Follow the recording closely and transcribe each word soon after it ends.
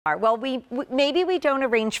Well, maybe we don't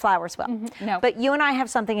arrange flowers well, no. But you and I have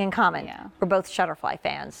something in common. Yeah. We're both Shutterfly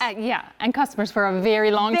fans. Yeah, and customers for a very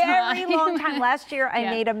long time. Very long time. Last year, I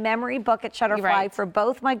made a memory book at Shutterfly for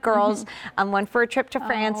both my girls. One for a trip to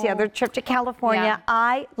France, the other trip to California. Yeah.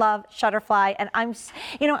 I love Shutterfly, and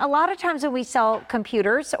a lot of times when we sell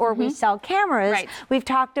computers or we sell cameras, we've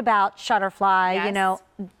talked about Shutterfly. Yes.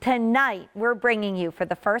 Tonight we're bringing you for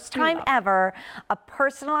the first time ever a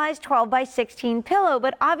personalized 12 by 16 pillow,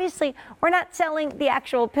 but obviously we're not selling the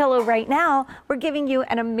actual pillow right now. We're giving you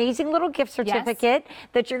an amazing little gift certificate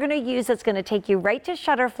that you're going to use. That's going to take you right to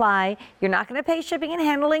Shutterfly. You're not going to pay shipping and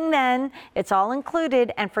handling then. It's all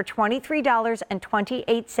included, and for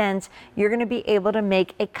 $23.28 you're going to be able to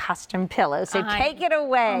make a custom pillow. So take it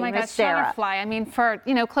away, Miss Sarah. Shutterfly, I mean, for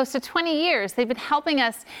close to 20 years they've been helping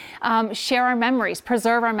us share our memories,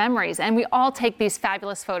 preserve our memories, and we all take these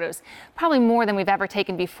fabulous photos, probably more than we've ever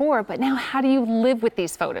taken before. But now, how do you live with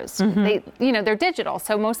these photos? They're digital,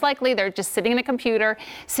 so most likely they're just sitting in a computer,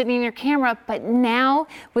 sitting in your camera. But now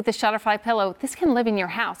with the Shutterfly pillow, this can live in your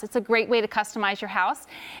house. It's a great way to customize your house.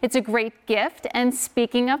 It's a great gift. And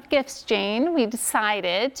speaking of gifts, Jane, we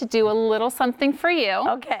decided to do a little something for you.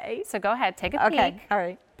 Okay. So go ahead, take a peek. Okay. All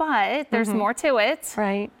right. But there's more to it.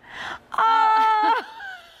 Right.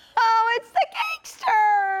 Oh, it's the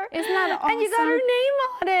Cakester! Isn't that awesome? And you got her name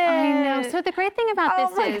on it. I know. So the great thing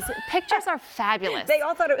about this is pictures are fabulous. They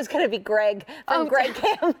all thought it was going to be Greg from Greg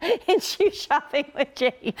Cam in Shoe Shopping with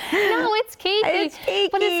Jane. No, it's Kiki. It's Kiki.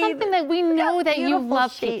 But it's something that we know that you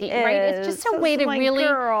love, Kiki, right? It's just a way to really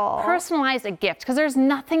personalize a gift, because there's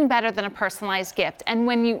nothing better than a personalized gift. And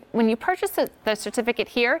when you purchase the certificate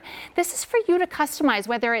here, this is for you to customize,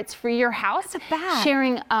 whether it's for your house,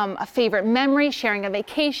 sharing a favorite memory, sharing a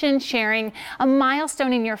vacation, sharing a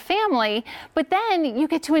milestone in your family, but then you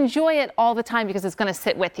get to enjoy it all the time because it's going to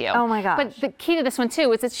sit with you. Oh my gosh. But the key to this one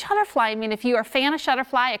too is it's Shutterfly. I mean, if you're a fan of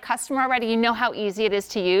Shutterfly, a customer already, you know how easy it is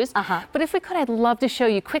to use. But if we could, I'd love to show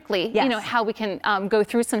you quickly, how we can go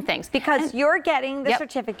through some things. Because you're getting the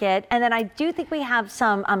certificate, and then I do think we have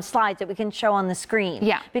some slides that we can show on the screen.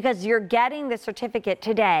 Yeah. Because you're getting the certificate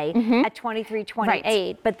today at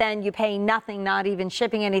 $23.28, but then you pay nothing, not even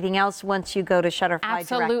shipping anything else, once you go to Shutterfly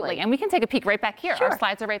directly. And we can take a peek right back here. Our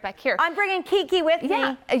slides are right back here. I'm bringing Kiki with me.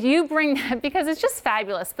 Yeah, you bring that because it's just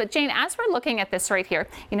fabulous. But Jane, as we're looking at this right here,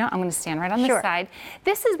 I'm going to stand right on this side.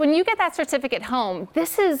 This is when you get that certificate home.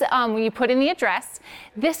 This is when you put in the address.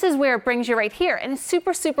 This is where it brings you right here. And it's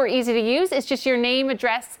super, super easy to use. It's just your name,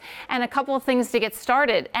 address, and a couple of things to get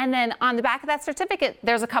started. And then on the back of that certificate,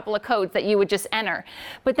 there's a couple of codes that you would just enter.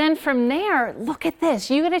 But then from there, look at this.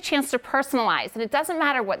 You get a chance to personalize. And it doesn't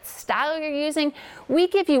matter what style you're using. We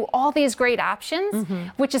give you all these great options,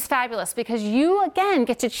 which is fabulous, because you, again,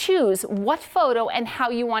 get to choose what photo and how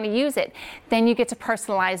you want to use it. Then you get to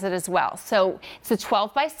personalize it as well. So it's a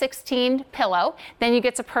 12 by 16 pillow. Then you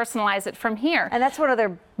get to personalize it from here. And that's one of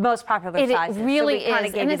their most popular sizes. It really so we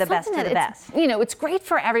is. Gave you the best of the best. It's great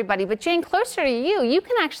for everybody. But Jane, closer to you, you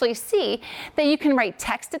can actually see that you can write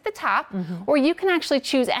text at the top, or you can actually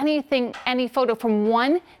choose any photo from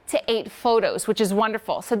 1 to 8 photos, which is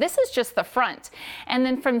wonderful. So this is just the front. And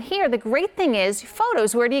then from here, the great thing is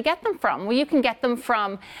photos, where do you get them from? Well, you can get them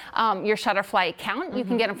from your Shutterfly account. You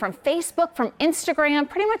can get them from Facebook, from Instagram,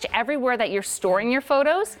 pretty much everywhere that you're storing your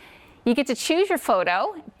photos. You get to choose your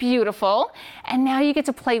photo, beautiful, and now you get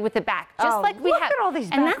to play with the back, just like we have. Look at all these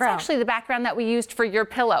and that's actually the background that we used for your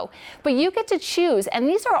pillow. But you get to choose, and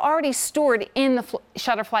these are already stored in the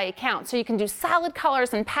Shutterfly account, so you can do solid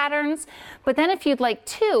colors and patterns. But then if you'd like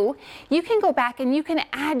to, you can go back and you can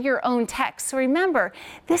add your own text. So remember,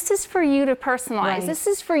 this is for you to personalize. This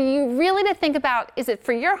is for you really to think about, is it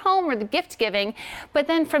for your home or the gift giving? But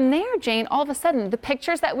then from there, Jane, all of a sudden, the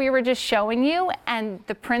pictures that we were just showing you and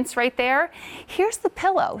the prints right there, here's the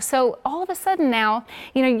pillow. So all of a sudden now,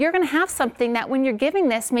 you're going to have something that when you're giving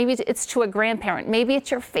this, maybe it's to a grandparent, maybe it's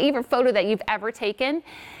your favorite photo that you've ever taken.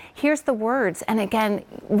 Here's the words. And again,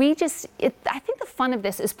 I think the fun of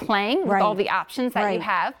this is playing with all the options that you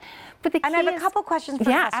have. But the key I have a couple questions for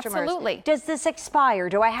customers. Absolutely. Does this expire?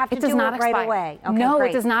 Do I have to do it right away? Okay, no, great.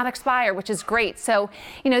 It does not expire, which is great. So,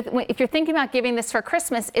 if you're thinking about giving this for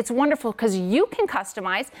Christmas, it's wonderful because you can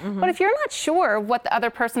customize. But if you're not sure what the other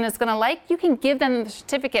person is going to like, you can give them the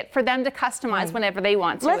certificate for them to customize whenever they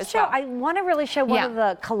want to. I want to really show one of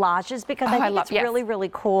the collages because I think it's really, really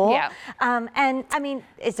cool. Yeah. And I mean,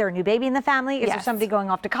 is there a new baby in the family? Is there somebody going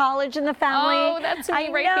off to college in the family? Oh, that's me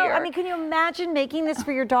right here. I mean, can you imagine making this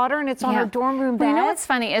for your daughter and it's on her dorm room bed? Well, you know what's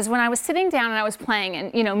funny is when I was sitting down and I was playing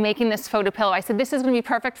and making this photo pillow, I said this is going to be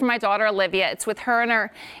perfect for my daughter Olivia. It's with her and her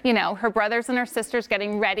her brothers and her sisters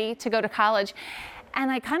getting ready to go to college.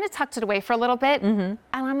 And I kind of tucked it away for a little bit. And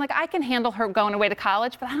I'm like, I can handle her going away to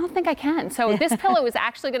college, but I don't think I can. So this pillow is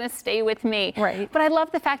actually going to stay with me. Right. But I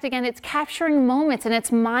love the fact, again, it's capturing moments and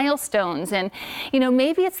it's milestones. And, you know,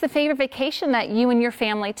 maybe it's the favorite vacation that you and your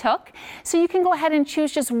family took. So you can go ahead and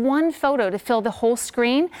choose just one photo to fill the whole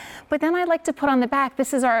screen. But then I like to put on the back,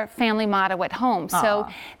 this is our family motto at home. So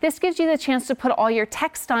this gives you the chance to put all your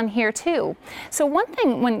text on here too. So one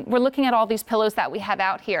thing when we're looking at all these pillows that we have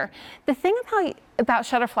out here, the thing about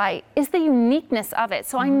Shutterfly is the uniqueness of it.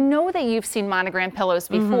 So I know that you've seen monogram pillows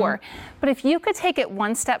before, but if you could take it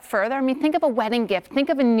one step further, I mean, think of a wedding gift, think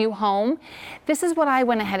of a new home. This is what I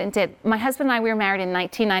went ahead and did. My husband and I, we were married in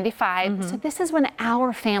 1995, so this is when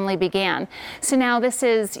our family began. So now this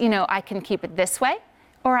is, you know, I can keep it this way,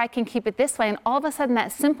 or I can keep it this way, and all of a sudden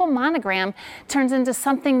that simple monogram turns into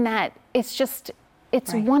something that it's just,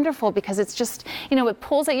 it's wonderful because it's just, you know, it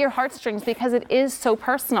pulls at your heartstrings because it is so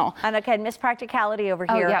personal. And again, Miss Practicality over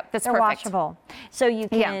here. Oh, yeah, that's They're perfect. washable. So you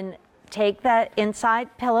can take that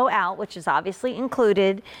inside pillow out, which is obviously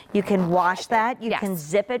included. You can wash that. You can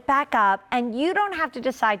zip it back up. And you don't have to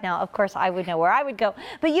decide now. Of course, I would know where I would go.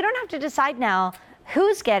 But you don't have to decide now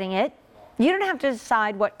who's getting it. You don't have to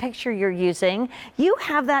decide what picture you're using. You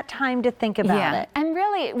have that time to think about it. And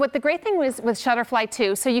really, what the great thing was with Shutterfly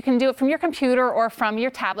too, so you can do it from your computer or from your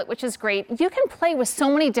tablet, which is great. You can play with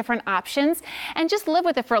so many different options and just live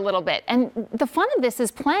with it for a little bit. And the fun of this is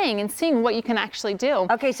playing and seeing what you can actually do.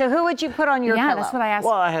 Okay, so who would you put on your pillow? Yeah, that's what I asked.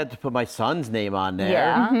 Well, I had to put my son's name on there.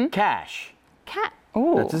 Yeah. Cash. Cat.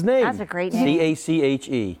 Ooh, That's his name. That's a great name.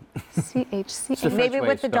 C-A-C-H-E. C-H-C. the Maybe French way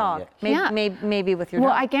with of the spelling dog. it. Maybe with your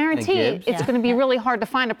Well, dog. I guarantee Gibbs? it's going to be really hard to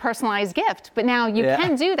find a personalized gift, but now you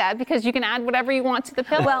can do that because you can add whatever you want to the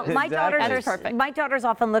pillow. Well, my Exactly. daughters my daughters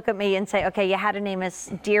often look at me and say, okay, you had to name us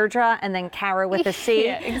Deirdre and then Kara with a C.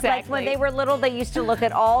 Yeah, exactly. Like when they were little, they used to look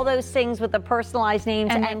at all those things with the personalized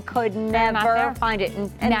names and could they're not never there. find it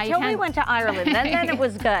Now you until we can. went to Ireland. Then it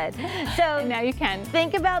was good. So Now you can.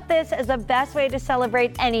 think about this as the best way to celebrate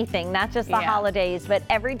anything, not just the holidays, but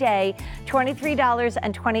every day,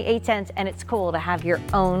 $23.28, and it's cool to have your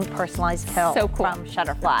own personalized pill So cool. from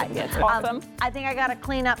Shutterfly. Yeah, it's awesome. I think I got to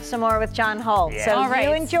clean up some more with John Holt. So All right.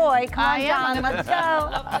 you enjoy. Come on, I John, am. let's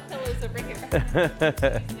go.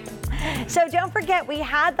 So don't forget, we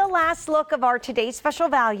had the last look of our today's special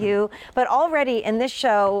value, but already in this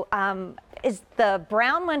show, is the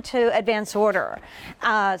brown went to advance order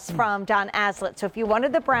from Don Aslett. So if you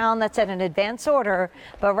wanted the brown, that's at an advance order.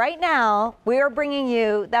 But right now, we are bringing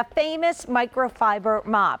you the famous microfiber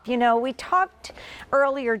mop. You know, we talked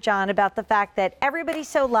earlier, John, about the fact that everybody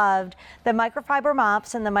so loved the microfiber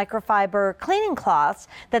mops and the microfiber cleaning cloths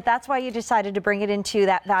that's why you decided to bring it into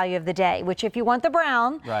that value of the day, which if you want the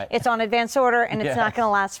brown, it's on advance order and it's not going to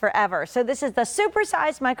last forever. So this is the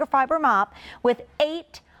supersized microfiber mop with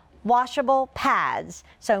 8 washable pads,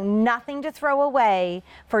 so nothing to throw away,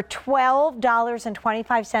 for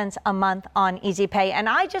 $12.25 a month on Easy Pay. And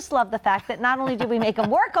I just love the fact that not only did we make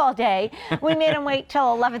them work all day, we made them wait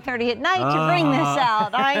till 11:30 at night to bring this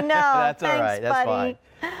out. I know. That's Thanks, all right. That's buddy. fine.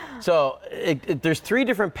 So there's 3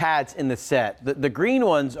 different pads in the set. The green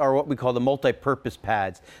ones are what we call the multi-purpose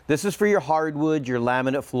pads. This is for your hardwood, your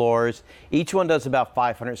laminate floors. Each one does about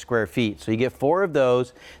 500 square feet. So you get 4 of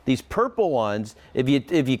those. These purple ones, if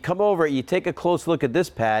you come over, you take a close look at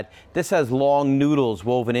this pad. This has long noodles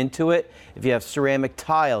woven into it. If you have ceramic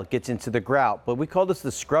tile, it gets into the grout. But we call this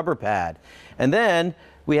the scrubber pad. And then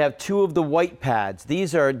we have 2 of the white pads.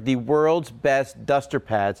 These are the world's best duster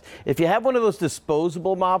pads. If you have one of those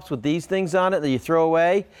disposable mops with these things on it that you throw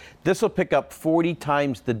away, this will pick up 40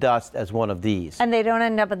 times the dust as one of these. And they don't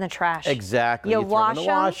end up in the trash. Exactly. You throw wash them in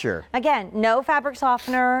the them. washer. Again, no fabric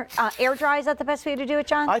softener. Air dry, is that the best way to do it,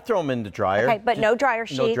 John? I throw them in the dryer. Okay, but no dryer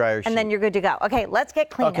sheet. No dryer sheet. And then you're good to go. Okay, let's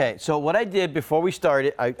get clean. Okay, so what I did before we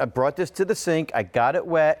started, I brought this to the sink. I got it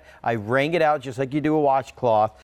wet. I wrung it out just like you do a washcloth.